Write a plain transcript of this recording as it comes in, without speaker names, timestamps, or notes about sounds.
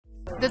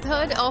The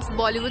third of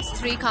Bollywood's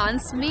three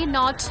Khans may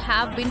not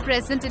have been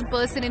present in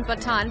person in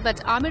Pathaan, but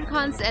Aamir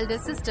Khan's elder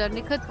sister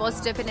Nikhat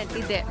was definitely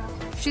there.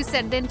 She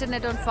set the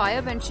internet on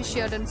fire when she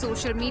shared on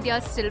social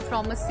media still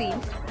from a scene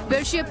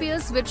where she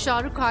appears with Shah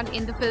Rukh Khan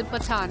in the film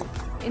Pathaan.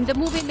 In the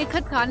movie,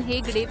 Nikhat Khan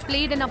Hegde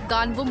played an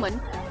Afghan woman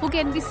who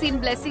can be seen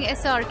blessing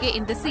SRK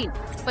in the scene.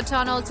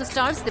 Pathaan also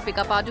stars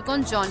Deepika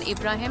Padukone, John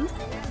Abraham,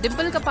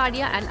 Dimple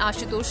Kapadia and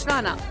Ashutosh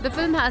Rana. The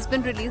film has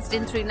been released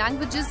in 3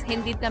 languages,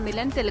 Hindi, Tamil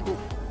and Telugu.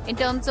 In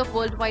terms of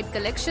worldwide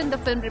collection, the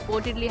film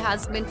reportedly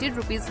has minted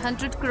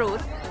 ₹100 crore,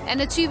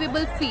 an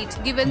achievable feat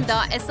given the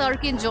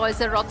SRK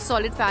enjoys a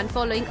rock-solid fan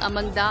following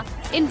among the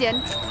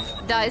Indian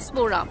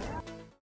diaspora.